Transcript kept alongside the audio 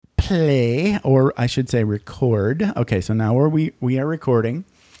play, or I should say record. Okay, so now we are recording.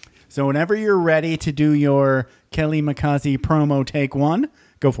 So whenever you're ready to do your Kelly McCausey promo take one,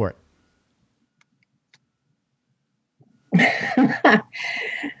 go for it.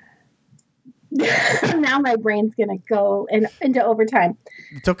 Now my brain's going to go into overtime.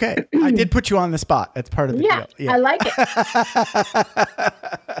 It's okay. I did put you on the spot. That's part of the deal. Yeah, I like it.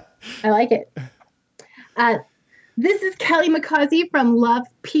 I like it. This is Kelly McCausey from Love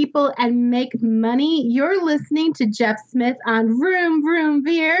People and Make Money. You're listening to Jeff Smith on Vroom Vroom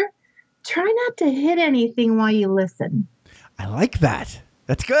Veer. Try not to hit anything while you listen. I like that.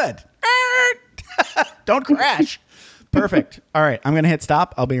 That's good. Don't crash. Perfect. All right. I'm going to hit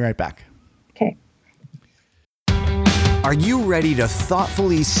stop. I'll be right back. Okay. Are you ready to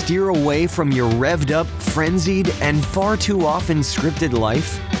thoughtfully steer away from your revved up, frenzied, and far too often scripted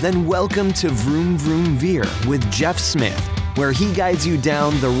life? Then welcome to Vroom Vroom Veer with Jeff Smith, where he guides you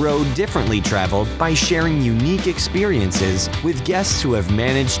down the road differently traveled by sharing unique experiences with guests who have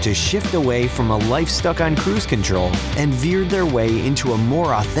managed to shift away from a life stuck on cruise control and veered their way into a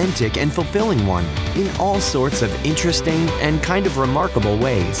more authentic and fulfilling one in all sorts of interesting and kind of remarkable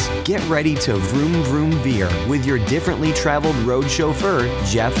ways. Get ready to Vroom Vroom Veer with your differently traveled road chauffeur,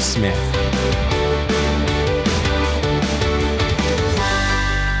 Jeff Smith.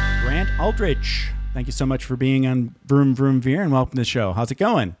 Grant Aldrich, thank you so much for being on Vroom Vroom Veer and welcome to the show. How's it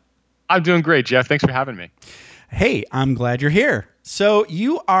going? I'm doing great, Jeff. Thanks for having me. Hey, I'm glad you're here. So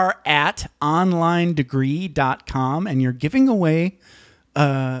you are at onlinedegree.com and you're giving away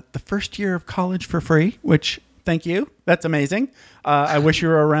the first year of college for free, which thank you. That's amazing. I wish you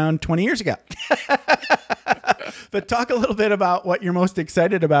were around 20 years ago. But talk a little bit about what you're most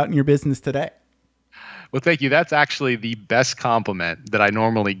excited about in your business today. Well, thank you. That's actually the best compliment that I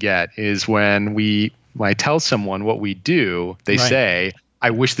normally get is when I tell someone what we do, they say,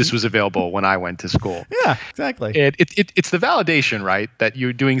 I wish this was available when I went to school. Yeah, exactly. It's the validation, right? That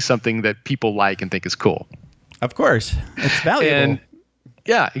you're doing something that people like and think is cool. Of course. It's valuable.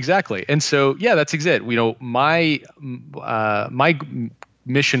 Yeah, exactly. And so, that's exactly it. You know, my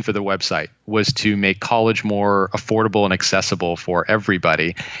mission for the website was to make college more affordable and accessible for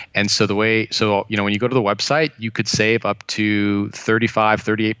everybody. And so when you go to the website, you could save up to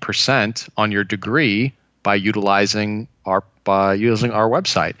 38% on your degree by utilizing our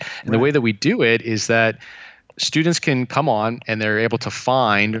website. And the way that we do it is that students can come on and they're able to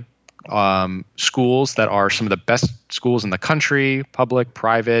find schools that are some of the best schools in the country, public,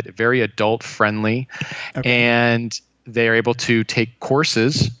 private, very adult friendly. Okay. And they're able to take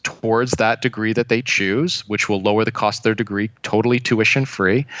courses towards that degree that they choose, which will lower the cost of their degree, totally tuition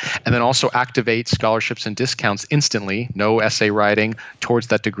free, and then also activate scholarships and discounts instantly, no essay writing, towards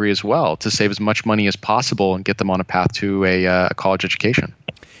that degree as well to save as much money as possible and get them on a path to a college education.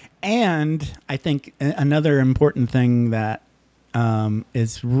 And I think another important thing that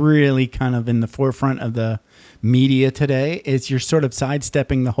is really kind of in the forefront of the media today is you're sort of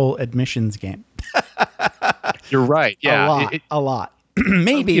sidestepping the whole admissions game. You're right. Yeah. A lot.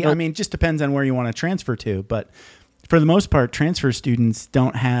 Maybe. I mean, it just depends on where you want to transfer to. But for the most part, transfer students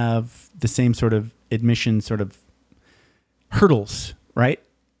don't have the same sort of admission sort of hurdles, right?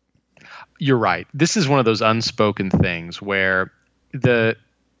 You're right. This is one of those unspoken things where the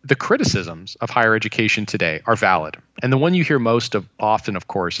criticisms of higher education today are valid. And the one you hear most of often, of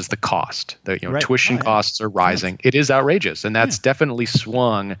course, is the cost. Tuition costs are rising. It is outrageous. And that's definitely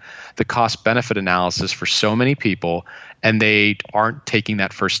swung the cost-benefit analysis for so many people, and they aren't taking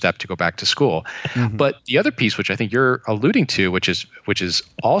that first step to go back to school. Mm-hmm. But the other piece, which I think you're alluding to, which is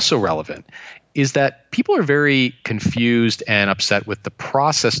also relevant, is that people are very confused and upset with the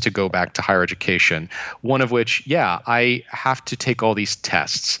process to go back to higher education. One of which, I have to take all these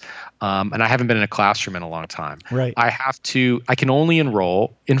tests. And I haven't been in a classroom in a long time. Right. I can only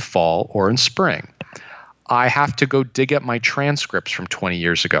enroll in fall or in spring. I have to go dig up my transcripts from 20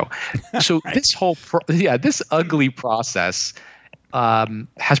 years ago. So this whole, this ugly process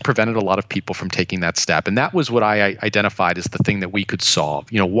has prevented a lot of people from taking that step. And that was what I identified as the thing that we could solve.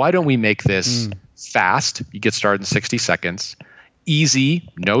 Why don't we make this fast? You get started in 60 seconds. Easy,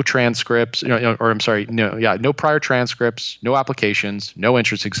 no transcripts, no prior transcripts, no applications, no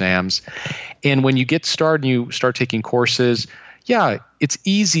entrance exams. And when you get started and you start taking courses, it's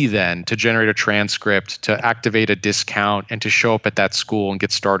easy then to generate a transcript, to activate a discount, and to show up at that school and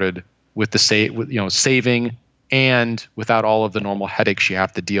get started with saving and without all of the normal headaches you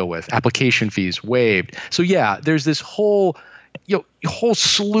have to deal with. Application fees waived. So there's this whole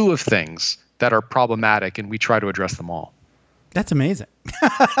slew of things that are problematic, and we try to address them all. That's amazing.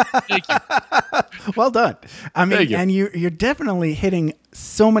 Thank you. Well done. I mean, Thank you. and you're definitely hitting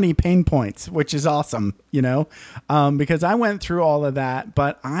so many pain points, which is awesome, because I went through all of that,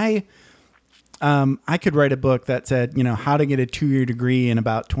 but I could write a book that said, how to get a 2-year degree in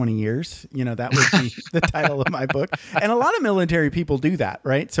about 20 years. That would be the title of my book. And a lot of military people do that,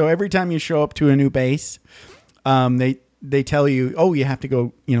 right? So every time you show up to a new base, they tell you, oh, you have to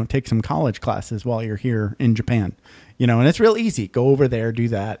go, take some college classes while you're here in Japan, and it's real easy. Go over there, do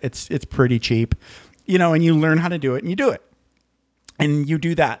that. It's pretty cheap, and you learn how to do it and you do it. And you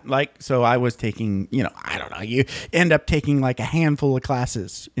do that. So I was taking, I don't know, you end up taking like a handful of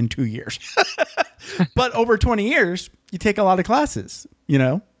classes in 2 years. But over 20 years, you take a lot of classes,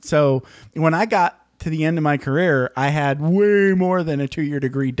 So when I got to the end of my career, I had way more than a 2-year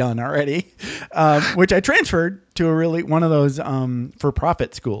degree done already, which I transferred to one of those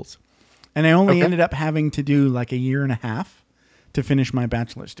for-profit schools. And I only ended up having to do like a year and a half to finish my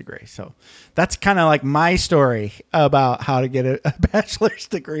bachelor's degree. So that's kind of like my story about how to get a bachelor's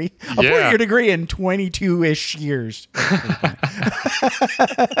degree, a 4-year degree in 22-ish years.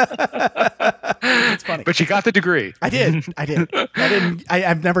 It's funny. But you got the degree. I did.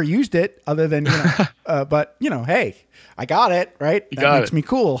 I've never used it other than, but hey, I got it, right? That makes me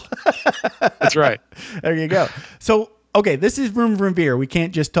cool. That's right. There you go. So, okay, this is Vroom Vroom Veer. We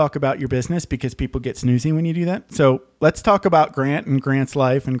can't just talk about your business because people get snoozy when you do that. So let's talk about Grant and Grant's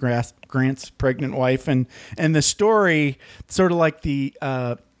life and Grant's pregnant wife and the story, sort of like the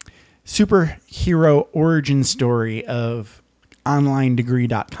superhero origin story of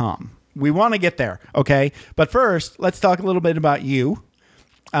onlinedegree.com. We want to get there, okay? But first, let's talk a little bit about you.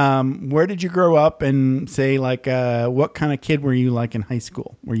 Where did you grow up and say what kind of kid were you like in high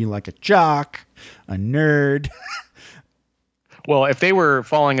school? Were you like a jock, a nerd? Well, if they were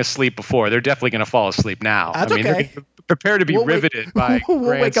falling asleep before, they're definitely going to fall asleep now. That's okay. They're prepared to be riveted by We'll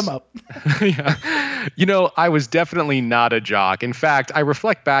wake them up. Yeah. I was definitely not a jock. In fact, I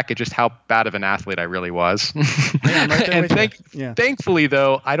reflect back at just how bad of an athlete I really was. Yeah, I'm right there with you. Thankfully,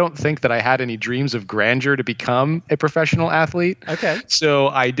 though, I don't think that I had any dreams of grandeur to become a professional athlete. Okay. So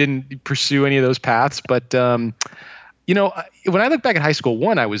I didn't pursue any of those paths. But, when I look back at high school,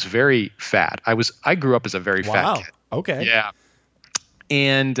 I was very fat. I grew up as a very fat kid. Okay. Yeah.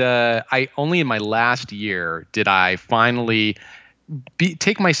 And I only in my last year did I finally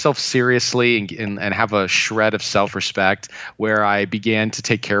take myself seriously and have a shred of self-respect where I began to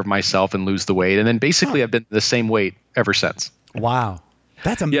take care of myself and lose the weight. And then basically I've been the same weight ever since. Wow.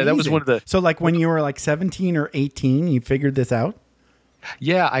 That's amazing. Yeah, that was one of the... So when you were 17 or 18, you figured this out?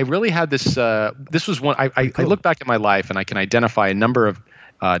 Yeah, I really had this... this was one... I look back at my life and I can identify a number of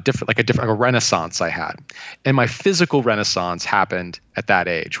a renaissance I had. And my physical renaissance happened at that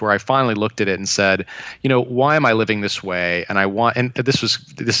age where I finally looked at it and said, why am I living this way? And this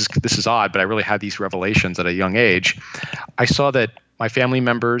is odd, but I really had these revelations at a young age. I saw that my family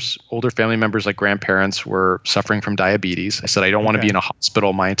members, older family members like grandparents, were suffering from diabetes. I said, I don't want to be in a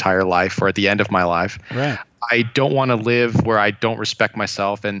hospital my entire life or at the end of my life. Right. I don't want to live where I don't respect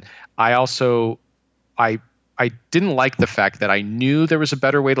myself. And I also, I didn't like the fact that I knew there was a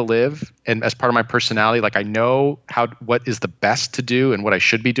better way to live, and as part of my personality, I know what is the best to do and what I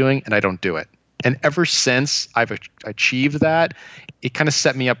should be doing, and I don't do it. And ever since I've achieved that, it kind of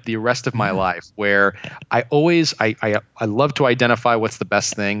set me up the rest of my life, where I love to identify what's the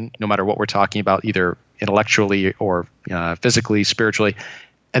best thing, no matter what we're talking about, either intellectually or physically, spiritually,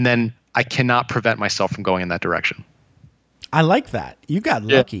 and then I cannot prevent myself from going in that direction. I like that. You got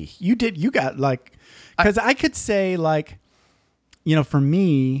lucky. You got because I could say for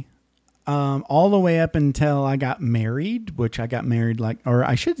me, all the way up until I got married, which I got married or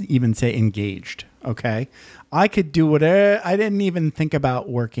I should even say engaged. Okay. I could do whatever. I didn't even think about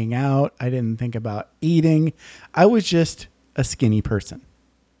working out. I didn't think about eating. I was just a skinny person.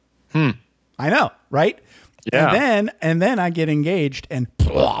 I know. Right. Yeah. And then I get engaged and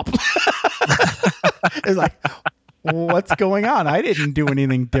plop. It's like, what's going on? I didn't do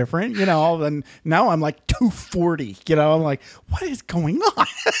anything different, and now I'm 240, I'm like, what is going on?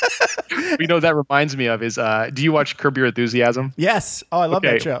 That reminds me of is, do you watch Curb Your Enthusiasm? Yes. Oh, I love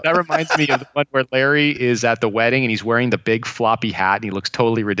that show. That reminds me of the one where Larry is at the wedding and he's wearing the big floppy hat and he looks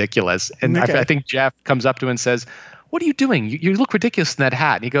totally ridiculous. And I think Jeff comes up to him and says, what are you doing? You look ridiculous in that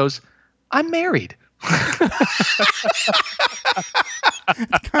hat. And he goes, I'm married. It's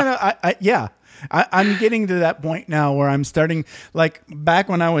kind of, yeah. I'm getting to that point now where I'm starting, back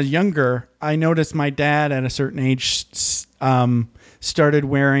when I was younger, I noticed my dad at a certain age started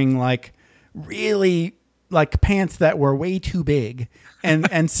wearing really like pants that were way too big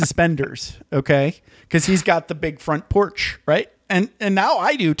and suspenders. Okay. Cause he's got the big front porch. Right. And now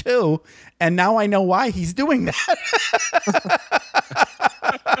I do too. And now I know why he's doing that.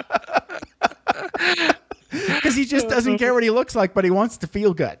 Because he just doesn't care what he looks like, but he wants to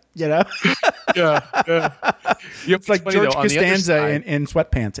feel good, you know? Yeah. It's like George Costanza in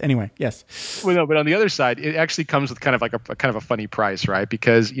sweatpants. Anyway, yes. Well, no, but on the other side, it actually comes with kind of like a funny price, right?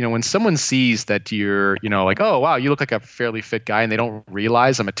 Because, when someone sees that you're, like, oh, wow, you look like a fairly fit guy, and they don't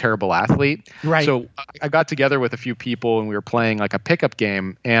realize I'm a terrible athlete. Right. So I got together with a few people, and we were playing like a pickup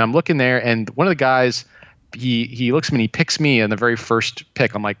game, and I'm looking there, and one of the guys, he looks at me and he picks me in the very first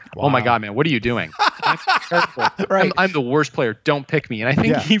pick. I'm like, wow. Oh my God, man, what are you doing? I'm terrible. Right. I'm the worst player. Don't pick me. And I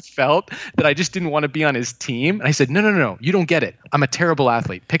think he felt that I just didn't want to be on his team. And I said, no, you don't get it. I'm a terrible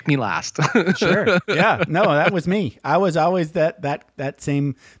athlete. Pick me last. Sure. Yeah. No, that was me. I was always that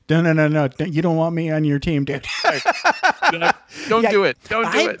same, no. You don't want me on your team, dude. Don't do it. Don't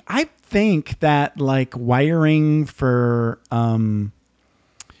do it. I think that like wiring for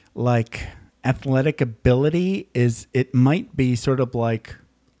like athletic ability it might be sort of like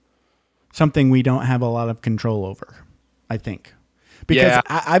something we don't have a lot of control over, I think, because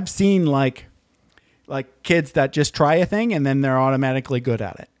I've seen like kids that just try a thing and then they're automatically good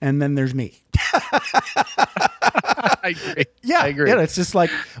at it. And then there's me. I agree. Yeah. It's just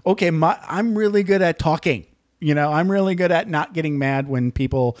like, okay, I'm really good at talking. I'm really good at not getting mad when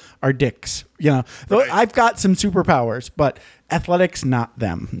people are dicks. Right. I've got some superpowers, but athletics, not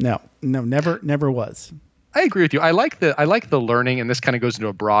them. No, never was. I agree with you. I like the learning, and this kind of goes into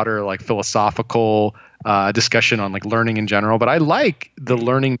a broader like philosophical discussion on like learning in general. But I like the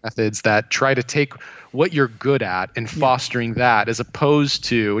learning methods that try to take what you're good at and fostering that, as opposed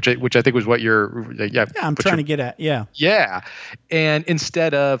to which I think was what you're I'm trying to get at. Yeah, and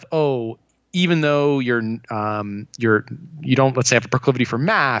instead of even though you don't, let's say, have a proclivity for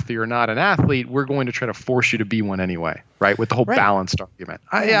math, or you're not an athlete, we're going to try to force you to be one anyway, right? With the whole balanced argument.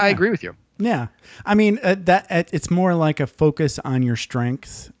 I agree with you. Yeah. I mean, it's more like a focus on your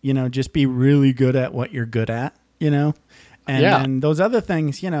strengths, just be really good at what you're good at, and then those other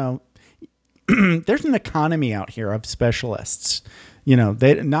things, there's an economy out here of specialists,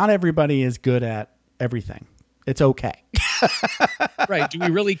 not everybody is good at everything. It's okay. Right. Do we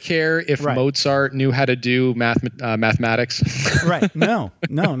really care if Mozart knew how to do mathematics? Right. No.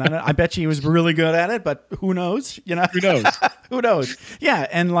 I bet you he was really good at it, but who knows? Who knows? Who knows? Yeah.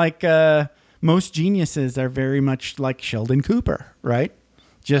 And like most geniuses are very much like Sheldon Cooper, right?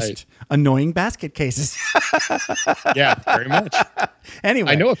 Just annoying basket cases. Yeah, very much.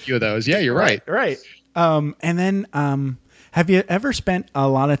 Anyway. I know a few of those. Yeah, you're right. Right. And then have you ever spent a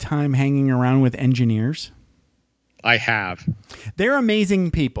lot of time hanging around with engineers? I have. They're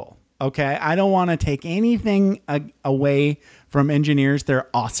amazing people. Okay. I don't want to take anything away from engineers. They're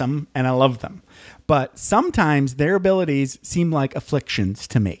awesome and I love them. But sometimes their abilities seem like afflictions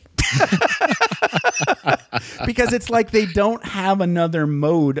to me. Because it's like they don't have another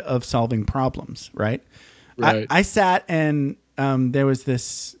mode of solving problems, right? I sat and there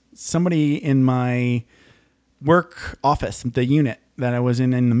was somebody in my work office, the unit that I was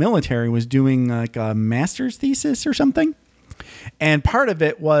in the military, was doing like a master's thesis or something. And part of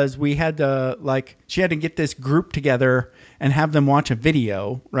it was she had to get this group together and have them watch a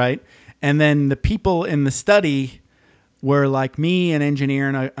video, right? And then the people in the study were like me, an engineer,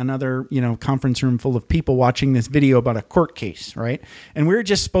 and another, conference room full of people watching this video about a court case, right? And we were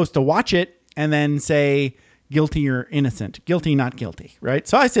just supposed to watch it and then say guilty or innocent, guilty, not guilty, right?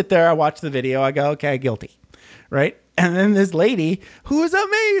 So I sit there, I watch the video, I go, okay, guilty, right? And then this lady who is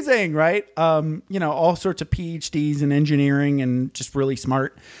amazing, right? All sorts of PhDs in engineering and just really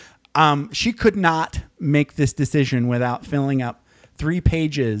smart. She could not make this decision without filling up 3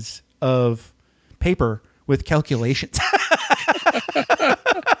 pages of paper with calculations.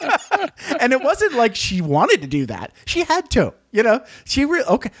 And it wasn't like she wanted to do that. She had to,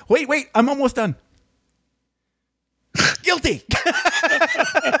 okay. Wait, I'm almost done. Guilty.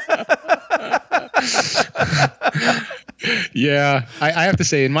 Yeah, I have to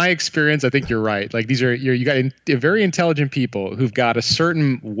say, in my experience, I think you're right. Like you got very intelligent people who've got a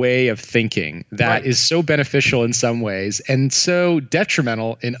certain way of thinking that is so beneficial in some ways and so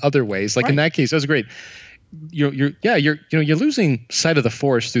detrimental in other ways. Like in that case, that was great. You're losing sight of the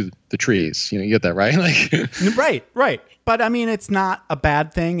forest through the trees. You get that, right? Like right. But I mean, it's not a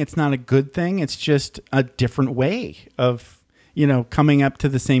bad thing. It's not a good thing. It's just a different way of, coming up to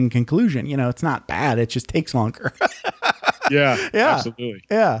the same conclusion. It's not bad. It just takes longer. Yeah, absolutely.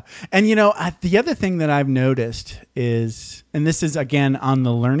 Yeah. And, the other thing that I've noticed is, and this is again on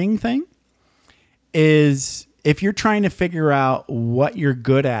the learning thing, is if you're trying to figure out what you're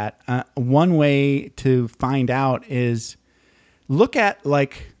good at, one way to find out is look at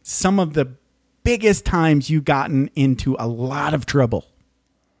like some of the biggest times you've gotten into a lot of trouble.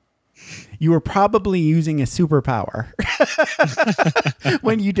 You were probably using a superpower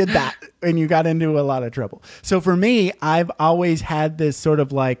when you did that, when you got into a lot of trouble. So for me, I've always had this sort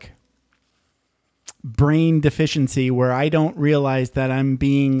of like brain deficiency where I don't realize that I'm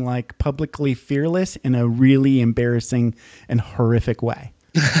being like publicly fearless in a really embarrassing and horrific way.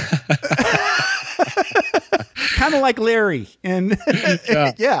 Kind of like Larry. And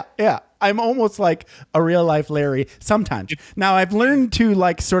yeah. I'm almost like a real life Larry sometimes. Now I've learned to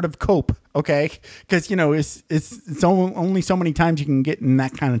like sort of cope. Okay. Cause it's only so many times you can get in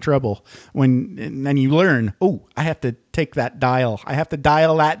that kind of trouble and then you learn, oh, I have to take that dial. I have to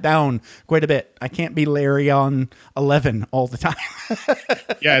dial that down quite a bit. I can't be Larry on 11 all the time.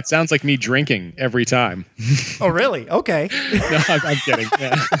 Yeah. It sounds like me drinking every time. Oh, really? Okay. No, I'm kidding.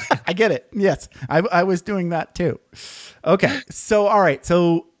 Yeah. I get it. Yes. I was doing that too. Okay. So, all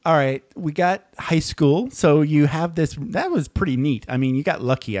right. We got high school. So you have this, that was pretty neat. I mean, you got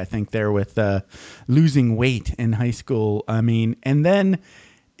lucky, I think, there with losing weight in high school. I mean, and then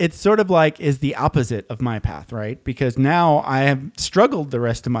it's sort of like is the opposite of my path, right? Because now I have struggled the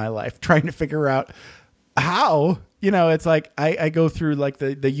rest of my life trying to figure out how, it's like I go through like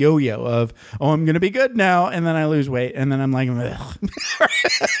the yo-yo of, oh, I'm going to be good now. And then I lose weight. And then I'm like,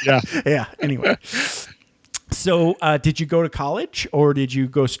 yeah. Yeah. Anyway. So did you go to college or did you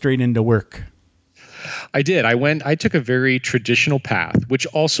go straight into work? I did. I took a very traditional path, which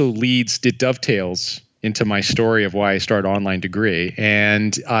also it dovetails into my story of why I started online degree.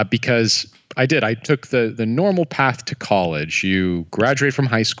 And because I took the normal path to college. You graduate from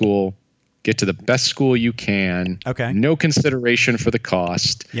high school, get to the best school you can. Okay. No consideration for the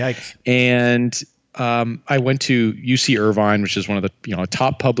cost. Yikes. And I went to UC Irvine, which is one of the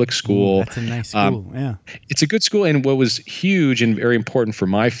top public school. Ooh, that's a nice school. Yeah, it's a good school. And what was huge and very important for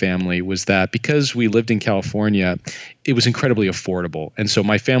my family was that because we lived in California, it was incredibly affordable. And so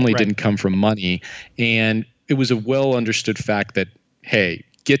my family didn't come from money, and it was a well understood fact that hey,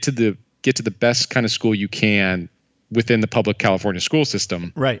 get to the best kind of school you can within the public California school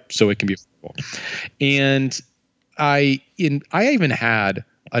system, right? So it can be affordable. And I even had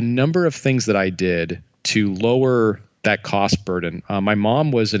a number of things that I did to lower that cost burden. My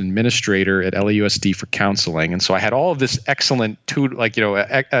mom was an administrator at LAUSD for counseling, and so I had all of this excellent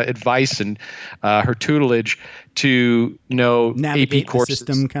advice and her tutelage to navigate AP courses, the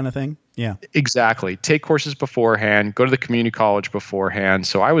system kind of thing. Yeah, exactly. Take courses beforehand, go to the community college beforehand.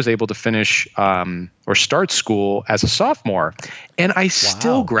 So I was able to finish or start school as a sophomore, and I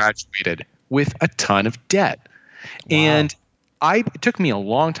still graduated with a ton of debt. Wow. And it took me a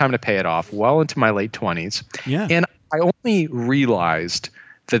long time to pay it off, well into my late 20s. Yeah. And I only realized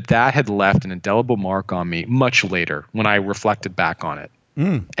that had left an indelible mark on me much later when I reflected back on it.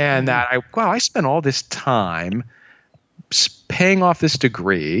 And that I spent all this time paying off this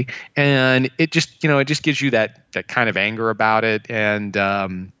degree, and it just gives you that kind of anger about it and a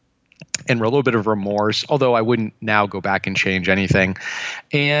little bit of remorse, although I wouldn't now go back and change anything.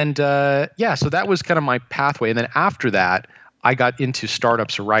 And so that was kind of my pathway. And then after that, I got into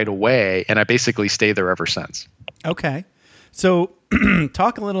startups right away, and I basically stayed there ever since. Okay. So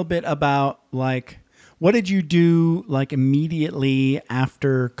talk a little bit about like, what did you do like immediately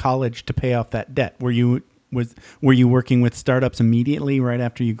after college to pay off that debt? Were you working with startups immediately right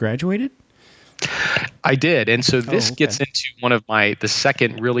after you graduated? I did. And so this gets into one of the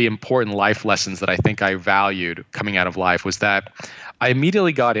second really important life lessons that I think I valued coming out of life was that I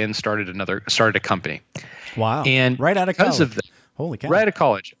immediately got in, started a company. Wow. And right out of college. Holy cow. Right out of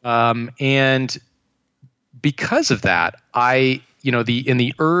college. And because of that, in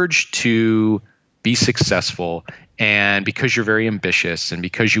the urge to be successful, and because you're very ambitious and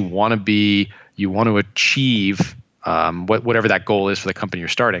because you want to achieve whatever that goal is for the company you're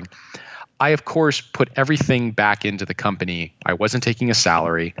starting, I, of course, put everything back into the company. I wasn't taking a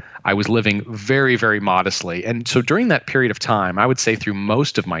salary. I was living very, very modestly. And so during that period of time, I would say through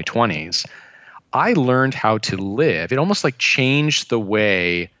most of my 20s, I learned how to live. It almost like changed the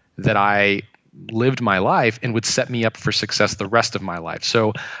way that I lived my life and would set me up for success the rest of my life.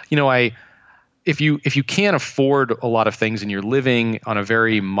 So, if you can't afford a lot of things and you're living on a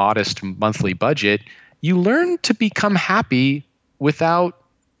very modest monthly budget, you learn to become happy without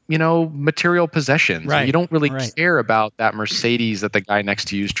material possessions. Right. You don't really care about that Mercedes that the guy next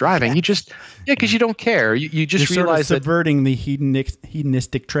to you is driving. You just, because you don't care. You just realize sort of subverting the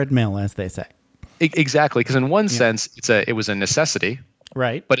hedonistic treadmill, as they say. Exactly. Because in one sense, it was a necessity.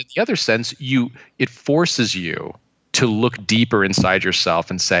 Right. But in the other sense, it forces you to look deeper inside yourself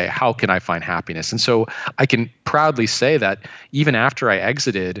and say, how can I find happiness? And so I can proudly say that even after I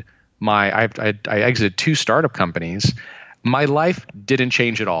exited I exited 2 startup companies, my life didn't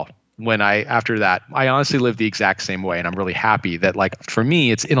change at all. After that, I honestly lived the exact same way. And I'm really happy that, like, for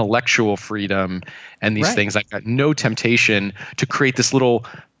me, it's intellectual freedom and these things. I've got no temptation to create this little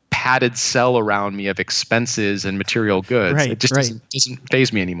padded cell around me of expenses and material goods. Right, it just doesn't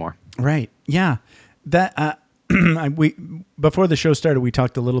faze me anymore. Right. Yeah. That we before the show started, we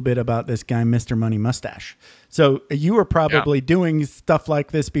talked a little bit about this guy, Mr. Money Mustache. So you were probably doing stuff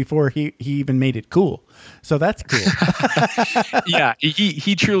like this before he even made it cool. So that's cool. Yeah,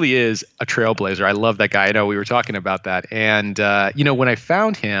 he truly is a trailblazer. I love that guy. I know we were talking about that. And, when I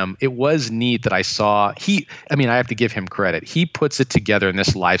found him, it was neat that I saw I have to give him credit. He puts it together in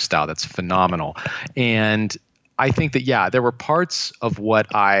this lifestyle that's phenomenal. And I think that, there were parts of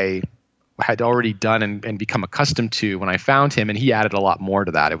what I had already done and become accustomed to when I found him, and he added a lot more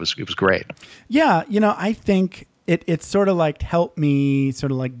to that. It was great. Yeah, I think it sort of like helped me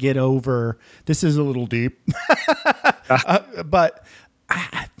sort of like get over. This is a little deep, but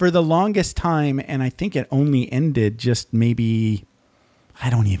for the longest time, and I think it only ended just maybe, I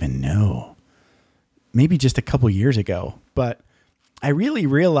don't even know, maybe just a couple years ago. But I really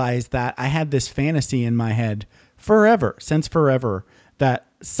realized that I had this fantasy in my head since forever, that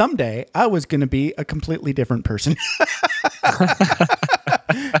someday I was going to be a completely different person.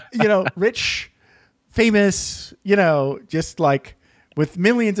 Rich, famous, just like with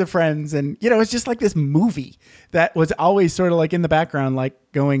millions of friends. And, it's just like this movie that was always sort of like in the background, like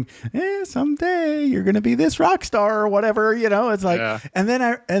going, someday you're going to be this rock star or whatever, it's like, and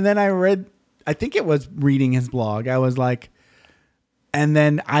then I read, I think it was reading his blog. I was like, and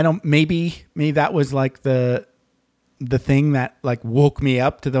then maybe that was like the thing that like woke me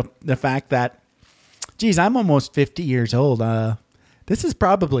up to the fact that, geez, I'm almost 50 years old. This is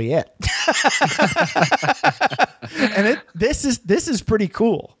probably it. And this is pretty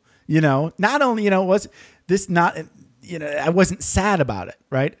cool. Not only, was this not, I wasn't sad about it,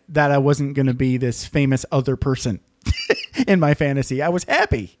 right? That I wasn't going to be this famous other person in my fantasy. I was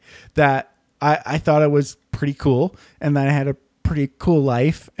happy that I thought it was pretty cool and that I had a pretty cool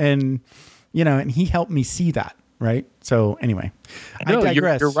life, and, and he helped me see that. Right. So anyway, I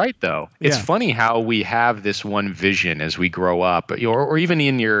digress. You're right, though. It's funny how we have this one vision as we grow up, or even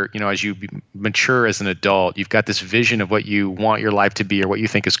in your, as you mature as an adult, you've got this vision of what you want your life to be or what you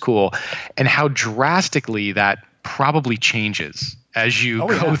think is cool, and how drastically that probably changes as you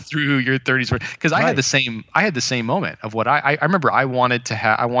go through your 30s. Because I had the same moment of what I remember. I always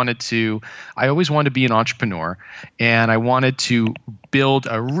wanted to be an entrepreneur, and I wanted to build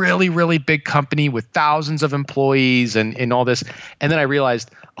a really, really big company with thousands of employees and all this. And then I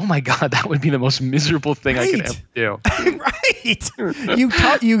realized, oh my God, that would be the most miserable thing I could ever do. Right.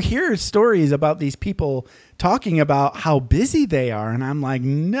 You hear stories about these people talking about how busy they are, and I'm like,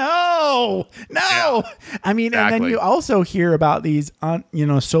 no. Yeah, I mean, exactly. And then you also hear about these,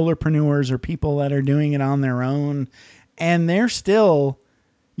 solopreneurs or people that are doing it on their own, and they're still,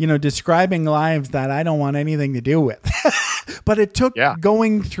 describing lives that I don't want anything to do with. But it took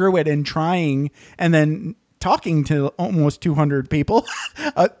going through it and trying, and then talking to almost 200 people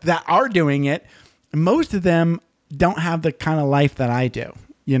that are doing it. Most of them don't have the kind of life that I do,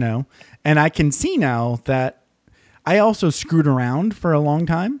 and I can see now that I also screwed around for a long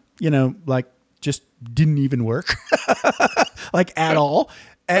time, like just didn't even work like at all.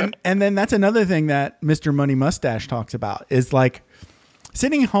 And then that's another thing that Mr. Money Mustache talks about is like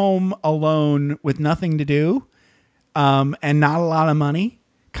sitting home alone with nothing to do, and not a lot of money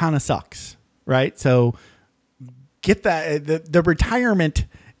kind of sucks. Right. So get that the retirement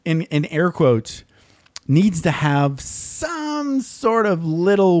in air quotes needs to have some sort of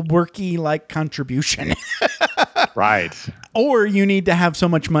little worky like contribution. Right. Or you need to have so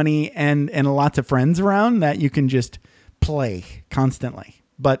much money and lots of friends around that you can just play constantly.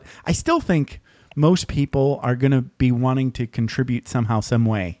 But I still think most people are going to be wanting to contribute somehow, some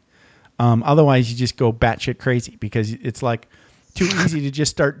way. Otherwise you just go batshit crazy because it's like too easy to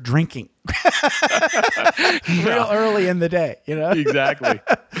just start drinking real early in the day, Exactly.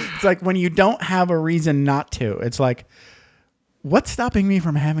 It's like when you don't have a reason not to, it's like, what's stopping me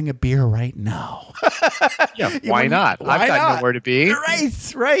from having a beer right now? Why not? I've got nowhere to be.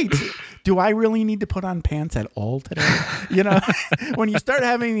 Right. Do I really need to put on pants at all today? When you start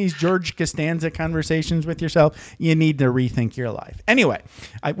having these George Costanza conversations with yourself, you need to rethink your life. Anyway,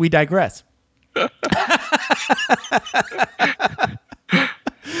 we digress.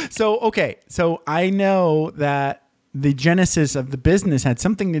 So I know that the genesis of the business had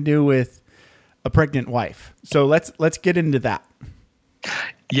something to do with a pregnant wife. So let's get into that.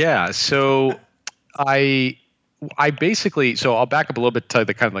 Yeah. So I basically, so I'll back up a little bit to tell you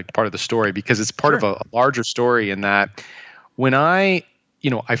the kind of like part of the story, because it's part of a larger story in that when I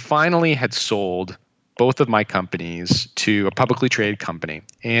finally had sold both of my companies to a publicly traded company.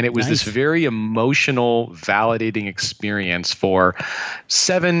 And it was this very emotional, validating experience for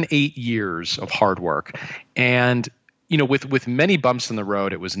 7-8 years of hard work. And with many bumps in the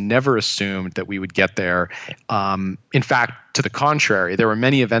road, it was never assumed that we would get there. In fact, to the contrary, there were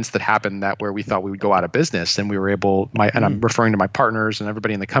many events that happened where we thought we would go out of business, and we were able, and I'm referring to my partners and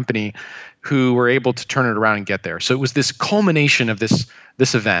everybody in the company, who were able to turn it around and get there. So it was this culmination of this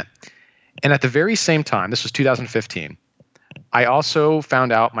event. And at the very same time, this was 2015, I also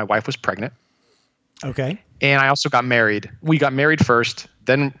found out my wife was pregnant. Okay. And I also got married. We got married first.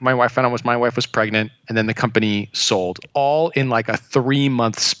 Then my wife found out my wife was pregnant, and then the company sold, all in like a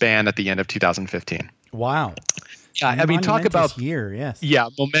 3-month span at the end of 2015. Wow. Yeah, I mean, talk about year. Yes. Yeah,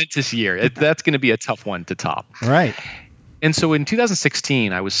 momentous year. That's going to be a tough one to top. Right. And so in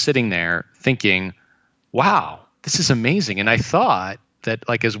 2016, I was sitting there thinking, "Wow, this is amazing." And I thought that,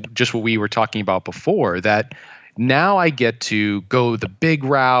 like, as just what we were talking about before, that now I get to go the big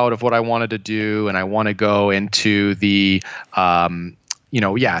route of what I wanted to do, and I want to go into the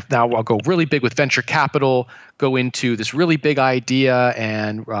now I'll go really big with venture capital, go into this really big idea,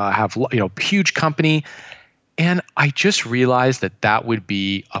 and have huge company. And I just realized that would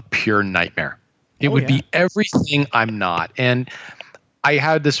be a pure nightmare. It would be everything I'm not. And I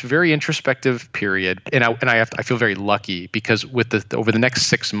had this very introspective period, and I feel very lucky because over the next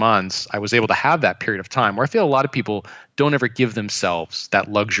 6 months, I was able to have that period of time where I feel a lot of people don't ever give themselves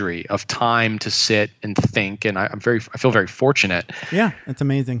that luxury of time to sit and think, and I feel very fortunate. Yeah, it's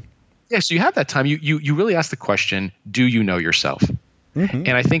amazing. Yeah, so you have that time. You really ask the question, do you know yourself? Mm-hmm.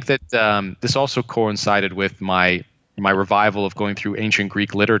 And I think that this also coincided with my revival of going through ancient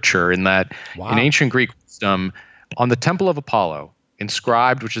Greek literature, in that in ancient Greek wisdom, on the Temple of Apollo,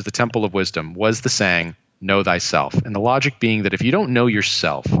 inscribed, which is the temple of wisdom, was the saying, know thyself. And the logic being that if you don't know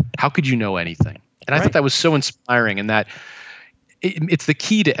yourself, how could you know anything? And I thought that was so inspiring, and that it's the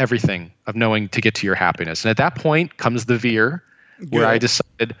key to everything of knowing to get to your happiness. And at that point comes the veer, where I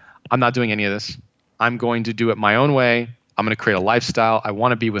decided I'm not doing any of this. I'm going to do it my own way. I'm going to create a lifestyle. I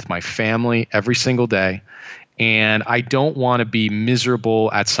want to be with my family every single day. And I don't want to be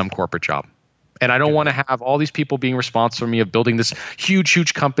miserable at some corporate job. And I don't want to have all these people being responsible for me of building this huge,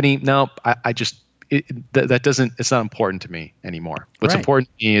 huge company. No, it's not important to me anymore. What's important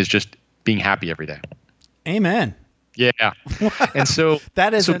to me is just being happy every day. Amen. Yeah. And so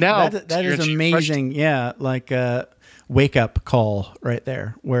that is amazing. Yeah. Like a wake up call right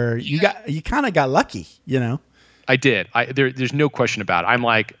there, where you kind of got lucky, I did. There's no question about it. I'm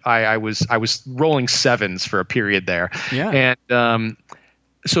like, I was rolling sevens for a period there. Yeah. And,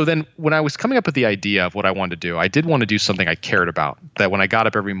 so then when I was coming up with the idea of what I wanted to do, I did want to do something I cared about, that when I got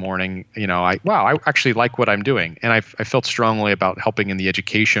up every morning, I actually like what I'm doing. And I felt strongly about helping in the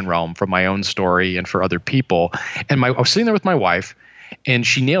education realm from my own story and for other people. And I was sitting there with my wife, and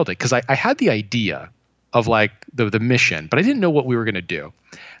she nailed it, because I had the idea of like the mission, but I didn't know what we were going to do.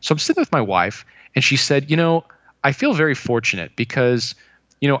 So I'm sitting with my wife, and she said, I feel very fortunate because,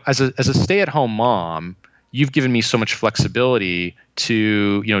 as a stay-at-home mom, you've given me so much flexibility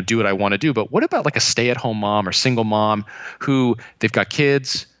to, do what I want to do. But what about like a stay-at-home mom or single mom who they've got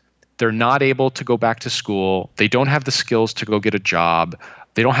kids, they're not able to go back to school, they don't have the skills to go get a job,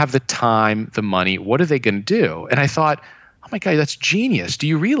 they don't have the time, the money, what are they going to do? And I thought, oh my God, that's genius. Do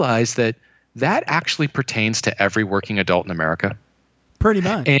you realize that actually pertains to every working adult in America? Pretty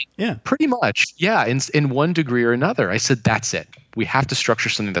much. Pretty much. Yeah. In one degree or another. I said, that's it. We have to structure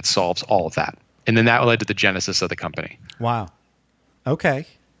something that solves all of that. And then that led to the genesis of the company. Wow. Okay.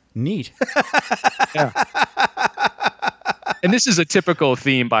 Neat. Yeah. And this is a typical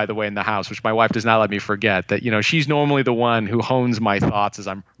theme, by the way, in the house, which my wife does not let me forget, that, she's normally the one who hones my thoughts as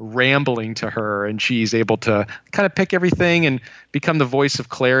I'm rambling to her, and she's able to kind of pick everything and become the voice of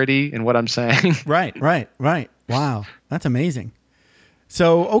clarity in what I'm saying. Right. Wow. That's amazing.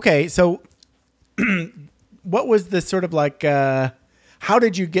 So, okay. So what was the sort of like, how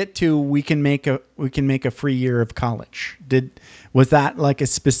did you get to we can make a free year of college? Was that like a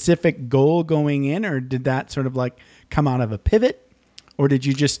specific goal going in, or did that sort of like come out of a pivot, or did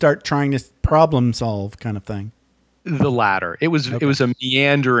you just start trying to problem solve kind of thing? The latter. It was a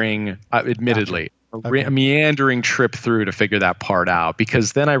meandering, admittedly, a meandering trip through to figure that part out,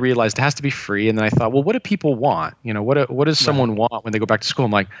 because then I realized it has to be free, and then I thought, well, what do people want? What does someone want when they go back to school?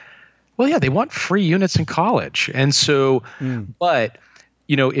 I'm like, Well, yeah, they want free units in college. And so, but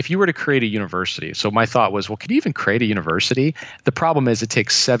if you were to create a university, so my thought was, well, could you even create a university? The problem is it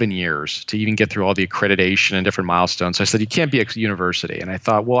takes 7 years to even get through all the accreditation and different milestones. So I said, you can't be a university. And I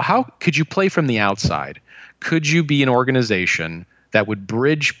thought, well, how could you play from the outside? Could you be an organization that would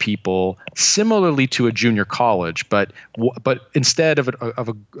bridge people similarly to a junior college, but instead of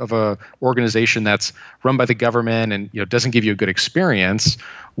a organization that's run by the government and doesn't give you a good experience,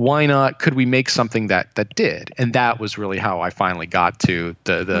 why not? Could we make something that did? And that was really how I finally got to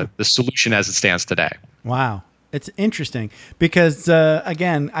the solution as it stands today. Wow. It's interesting because,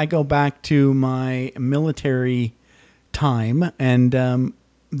 again, I go back to my military time, and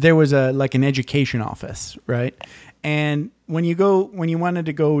there was an education office, right? And when you wanted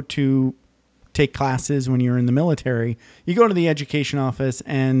to go to take classes when you're in the military, you go to the education office,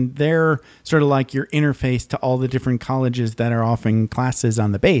 and they're sort of like your interface to all the different colleges that are offering classes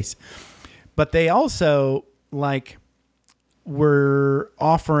on the base. But they also were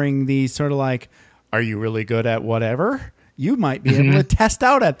offering these sort of are you really good at whatever? You might be able to test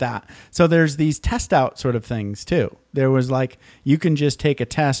out at that. So there's these test out sort of things too. There was you can just take a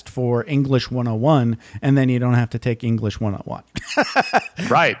test for English 101 and then you don't have to take English 101.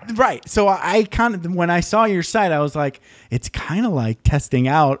 Right. Right. So I when I saw your site, I was like, it's kind of like testing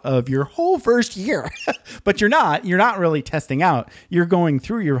out of your whole first year, but you're not really testing out. You're going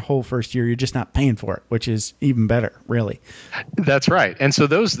through your whole first year. You're just not paying for it, which is even better, really. That's right. And so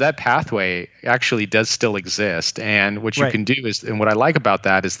that pathway actually does still exist. And what you can do is, and what I like about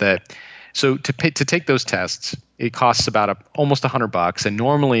that is that, so to take those tests, it costs about almost $100. And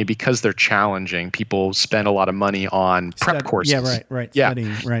normally, because they're challenging, people spend a lot of money on prep courses. Yeah, right. Yeah,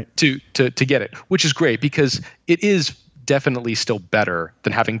 studying, right. To get it, which is great because it is definitely still better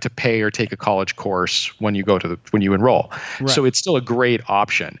than having to pay or take a college course when you enroll. Right. So it's still a great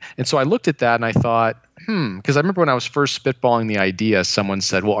option. And so I looked at that and I thought, because I remember when I was first spitballing the idea, someone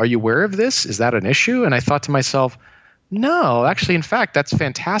said, well, are you aware of this? Is that an issue? And I thought to myself, no, actually, in fact, that's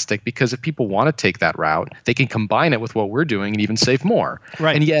fantastic because if people want to take that route, they can combine it with what we're doing and even save more.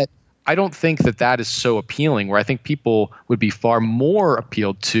 Right. And yet, I don't think that is so appealing, where I think people would be far more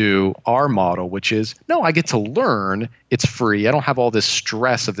appealed to our model, which is, no, I get to learn. It's free. I don't have all this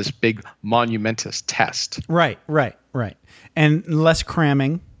stress of this big monumentous test. Right. And less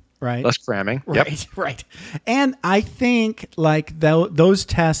cramming. Right. Less cramming. Right. Yep. Right. And I think those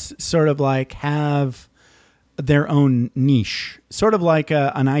tests sort of have their own niche, sort of like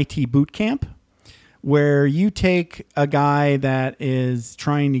an IT boot camp, where you take a guy that is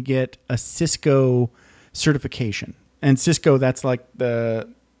trying to get a Cisco certification, and Cisco, that's it's a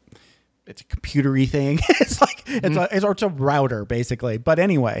computery thing. It's a router basically. But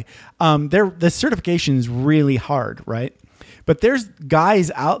anyway, the certification is really hard, right? But there's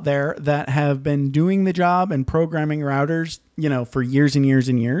guys out there that have been doing the job and programming routers, for years and years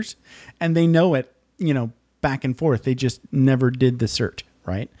and years, and they know it, back and forth. They just never did the cert,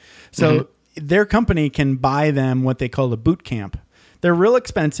 right? So their company can buy them what they call a boot camp. They're real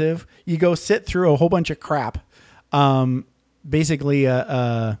expensive. You go sit through a whole bunch of crap. Basically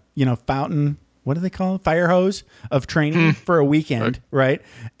a fountain, what do they call it? Fire hose of training for a weekend, right?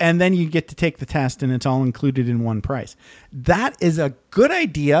 And then you get to take the test and it's all included in one price. That is a good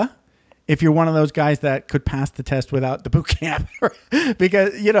idea if you're one of those guys that could pass the test without the boot camp.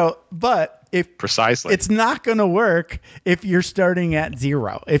 Because, but precisely, it's not going to work if you're starting at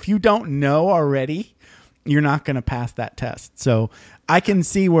zero. If you don't know already, you're not going to pass that test. So I can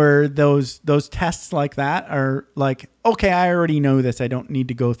see where those tests like that are okay, I already know this. I don't need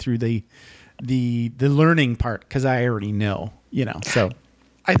to go through the learning part because I already know, so.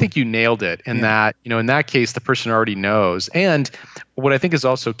 I think you nailed it in that, in that case, the person already knows. And what I think is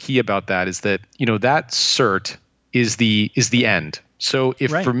also key about that is that, that cert is the end. So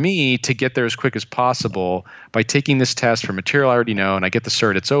if for me to get there as quick as possible by taking this test for material I already know and I get the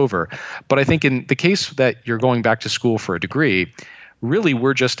cert, it's over. But I think in the case that you're going back to school for a degree, really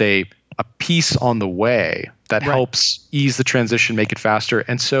we're just a piece on the way that helps ease the transition, make it faster.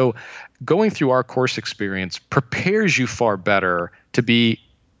 And so going through our course experience prepares you far better to be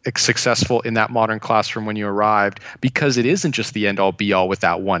successful in that modern classroom when you arrived, because it isn't just the end all be all with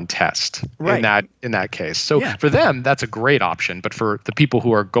that one test in that case. So for them, that's a great option. But for the people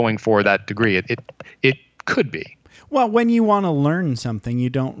who are going for that degree, it could be. Well, when you want to learn something,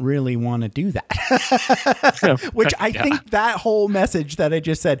 you don't really want to do that. Which I think that whole message that I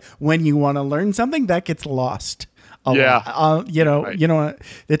just said, when you want to learn something, that gets lost a lot.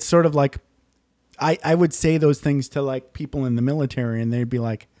 It's sort of like, I would say those things to people in the military and they'd be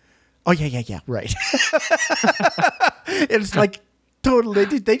like, oh yeah, right. It's Totally.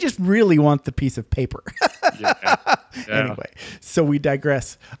 They just really want the piece of paper. Yeah. Anyway, so we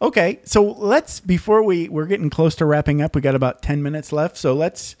digress. Okay, so before we're getting close to wrapping up, we got about 10 minutes left. So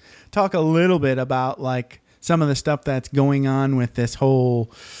let's talk a little bit about like some of the stuff that's going on with this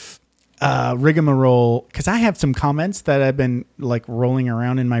whole rigmarole. Because I have some comments that have been like rolling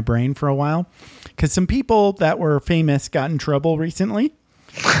around in my brain for a while. Because some people that were famous got in trouble recently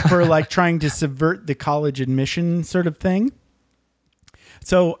for like trying to subvert the college admission sort of thing.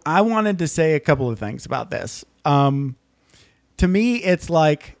 So I wanted to say a couple of things about this. To me, it's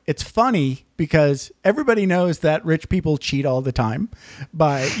like, it's funny because everybody knows that rich people cheat all the time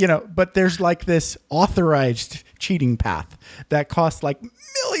but there's like this authorized cheating path that costs like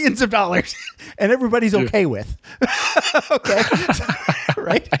millions of dollars and everybody's okay with. Okay.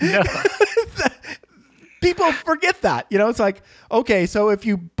 Right. People forget that, it's like, okay, so if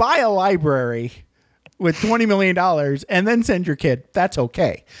you buy a library with $20 million and then send your kid, that's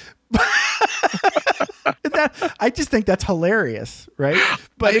okay. I just think that's hilarious, right?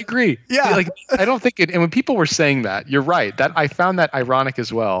 But I agree. Yeah. Like, I don't think it, and when people were saying that, you're right. That I found that ironic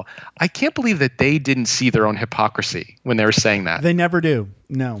as well. I can't believe that they didn't see their own hypocrisy when they were saying that. They never do.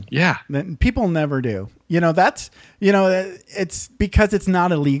 No. Yeah. People never do. It's because it's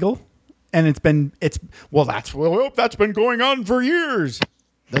not illegal and that's been going on for years.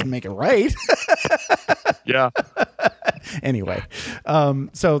 Doesn't make it right. Yeah. Anyway,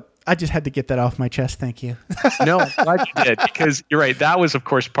 so I just had to get that off my chest. Thank you. No, I'm glad you did, because you're right. That was, of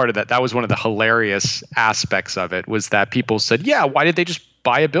course, part of that. That was one of the hilarious aspects of it, was that people said, yeah, why did they just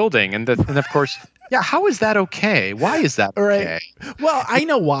buy a building? And of course, yeah, how is that okay? Why is that okay? Right. Well, I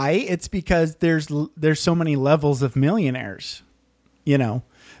know why. It's because there's so many levels of millionaires.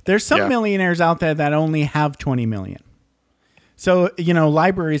 There's some millionaires out there that only have 20 million. So,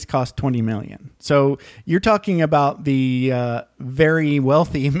 libraries cost 20 million. So you're talking about the very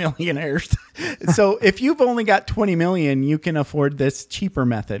wealthy millionaires. So if you've only got 20 million, you can afford this cheaper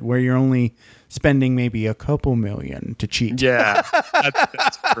method where you're only spending maybe a couple million to cheat. Yeah,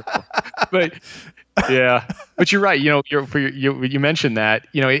 that's true. But yeah, but you're right. You mentioned that.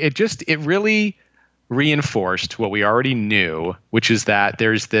 It really reinforced what we already knew, which is that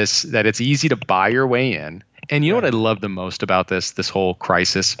that it's easy to buy your way in. And you know what I love the most about this whole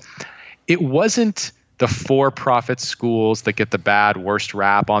crisis? It wasn't the for-profit schools that get the worst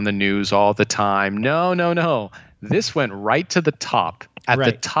rap on the news all the time. No. This went right to the top, at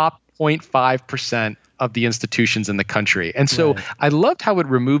the top 0.5% of the institutions in the country. And so I loved how it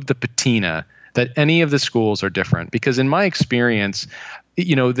removed the patina that any of the schools are different. Because in my experience, the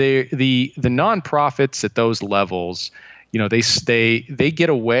nonprofits at those levels, they get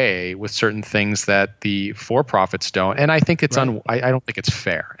away with certain things that the for-profits don't, and I think it's I don't think it's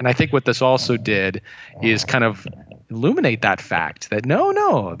fair. And I think what this also did is kind of illuminate that fact that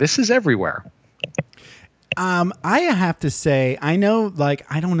no, this is everywhere. I have to say, I know,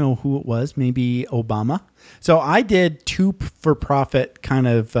 I don't know who it was, maybe Obama. So I did 2 for-profit kind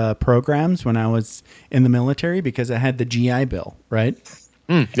of programs when I was in the military because I had the GI Bill, right?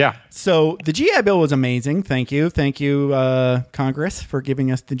 Yeah. So the GI Bill was amazing. Thank you, Congress, for giving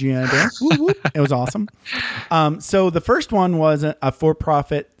us the GI Bill. Woo, woo. It was awesome. So the first one was a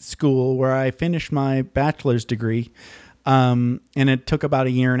for-profit school where I finished my bachelor's degree, and it took about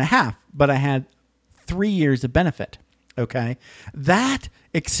 1.5 years, but I had 3 years of benefit. Okay, that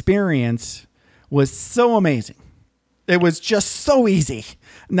experience was so amazing. It was just so easy.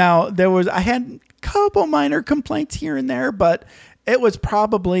 Now I had a couple minor complaints here and there, but it was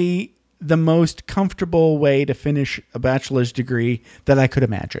probably the most comfortable way to finish a bachelor's degree that I could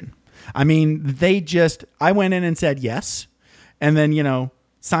imagine. I mean, I went in and said yes, and then,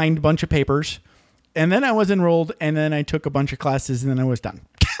 signed a bunch of papers, and then I was enrolled, and then I took a bunch of classes, and then I was done.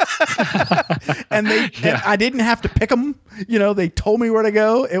 and I didn't have to pick them. They told me where to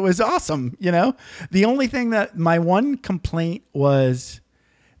go. It was awesome. The only thing that my one complaint was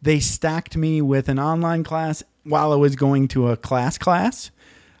they stacked me with an online class while I was going to a class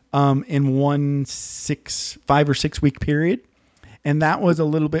in 5 or 6 week period. And that was a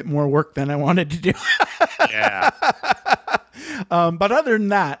little bit more work than I wanted to do. Yeah. But other than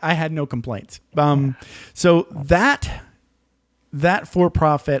that, I had no complaints. So that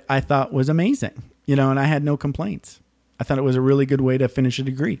for-profit I thought was amazing, and I had no complaints. I thought it was a really good way to finish a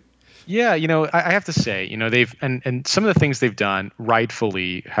degree. Yeah, I have to say, they've and some of the things they've done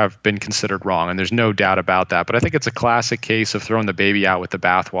rightfully have been considered wrong, and there's no doubt about that. But I think it's a classic case of throwing the baby out with the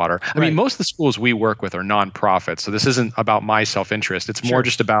bathwater. I mean, most of the schools we work with are nonprofits, so this isn't about my self-interest. It's more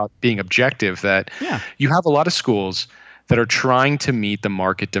just about being objective. That you have a lot of schools that are trying to meet the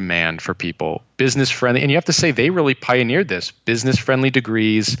market demand for people, business friendly. And you have to say they really pioneered this, business friendly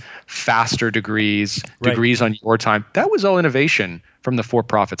degrees, faster degrees, degrees on your time. That was all innovation from the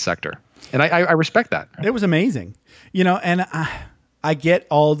for-profit sector. And I respect that. It was amazing, and I get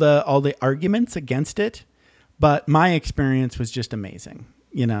all the arguments against it, but my experience was just amazing,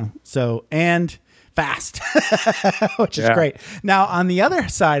 so, and fast, which is great. Now, on the other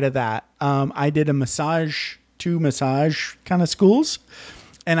side of that, I did two massage kind of schools,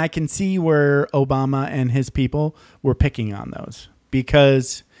 and I can see where Obama and his people were picking on those,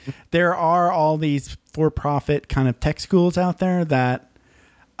 because there are all these for-profit kind of tech schools out there that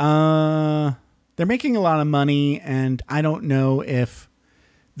they're making a lot of money, and I don't know if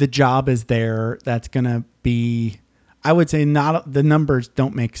the job is there. That's going to be, I would say, not, the numbers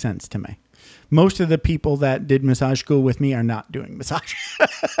don't make sense to me. Most of the people that did massage school with me are not doing massage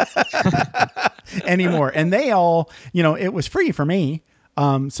anymore. And they all, it was free for me.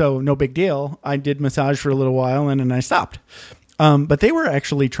 So no big deal. I did massage for a little while and then I stopped. But they were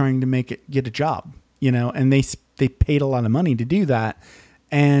actually trying to get a job, and they paid a lot of money to do that.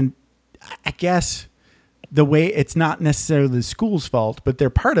 And I guess the way, it's not necessarily the school's fault, but their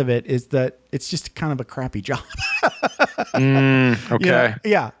part of it is that it's just kind of a crappy job. Okay.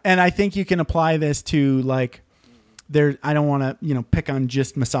 Yeah. And I think you can apply this to I don't want to, pick on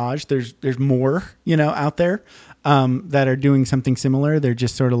just massage. There's more, out there, that are doing something similar. They're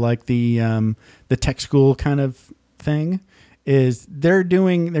just sort of like the tech school kind of thing. Is they're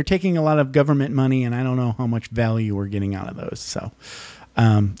taking a lot of government money, and I don't know how much value we're getting out of those. So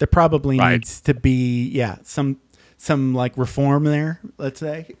there probably needs to be some reform there, let's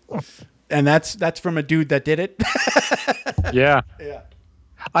say, and that's from a dude that did it. Yeah.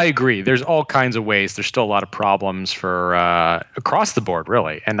 I agree. There's all kinds of ways. There's still a lot of problems for across the board,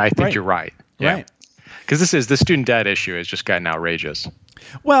 really, and I think you're right. Yeah. Right. Because the student debt issue has just gotten outrageous.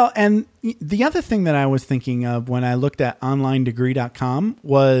 Well, and the other thing that I was thinking of when I looked at onlinedegree.com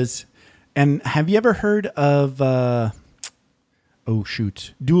was, and have you ever heard of,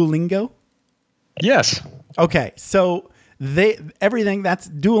 Duolingo? Yes. Okay. So everything that's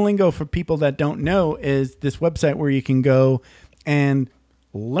Duolingo, for people that don't know, is this website where you can go and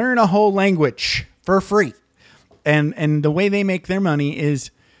learn a whole language for free. And the way they make their money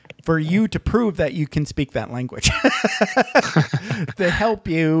is for you to prove that you can speak that language. They help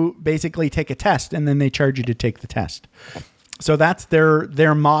you basically take a test, and then they charge you to take the test. So that's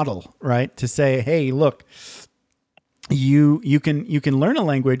their model, right? To say, hey, look, you can learn a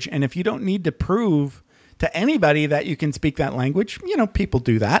language, and if you don't need to prove to anybody that you can speak that language, people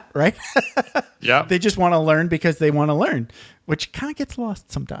do that, right? Yeah. They just want to learn because they want to learn, which kind of gets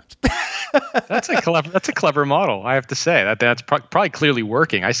lost sometimes. That's a clever model, I have to say. That's probably clearly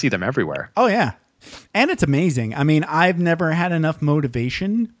working. I see them everywhere. Oh yeah. And it's amazing. I mean, I've never had enough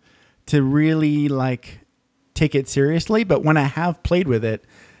motivation to really take it seriously, but when I have played with it,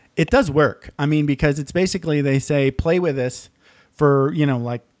 it does work. I mean, because it's basically, they say, play with this for,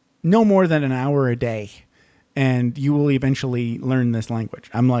 no more than an hour a day, and you will eventually learn this language.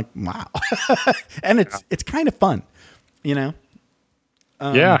 I'm like, wow. And it's kind of fun, Yeah.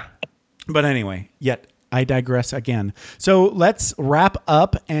 But anyway, yet I digress again. So let's wrap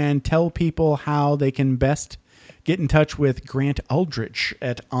up and tell people how they can best get in touch with Grant Aldrich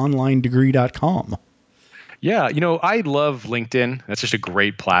at onlinedegree.com. Yeah, I love LinkedIn. That's just a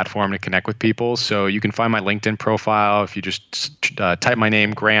great platform to connect with people. So you can find my LinkedIn profile if you just type my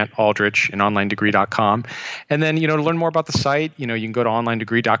name, Grant Aldrich, in onlinedegree.com. And then, to learn more about the site, you can go to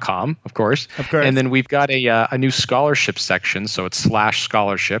onlinedegree.com, of course. Of course. And then we've got a new scholarship section. So it's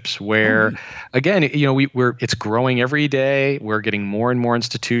 /scholarships, where, again, it's growing every day. We're getting more and more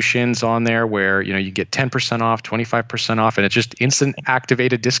institutions on there where, you get 10% off, 25% off, and it's just instant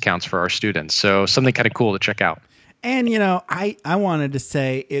activated discounts for our students. So something kind of cool to check out. And I wanted to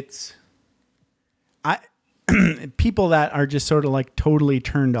say people that are just sort of totally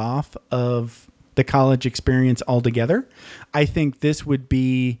turned off of the college experience altogether, I think this would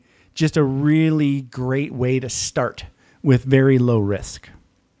be just a really great way to start with very low risk.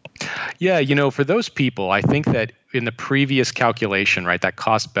 Yeah, for those people, I think that in the previous calculation, right, that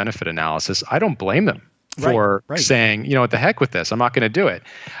cost benefit analysis, I don't blame them for saying, what the heck with this, I'm not going to do it.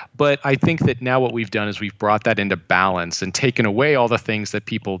 But I think that now what we've done is we've brought that into balance and taken away all the things that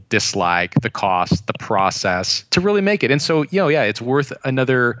people dislike, the cost, the process, to really make it. And so, it's worth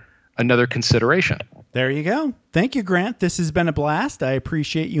another consideration. There you go. Thank you, Grant. This has been a blast. I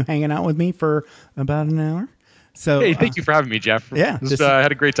appreciate you hanging out with me for about an hour. So, hey, thank you for having me, Jeff. Yeah. I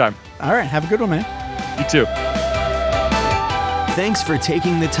had a great time. All right. Have a good one, man. You too. Thanks for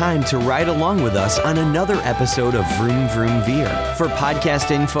taking the time to ride along with us on another episode of Vroom Vroom Veer. For podcast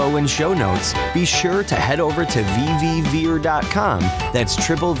info and show notes, be sure to head over to vvveer.com. That's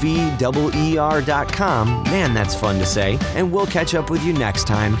VVER.com. Man, that's fun to say. And we'll catch up with you next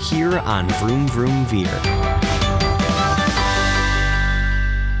time here on Vroom Vroom Veer.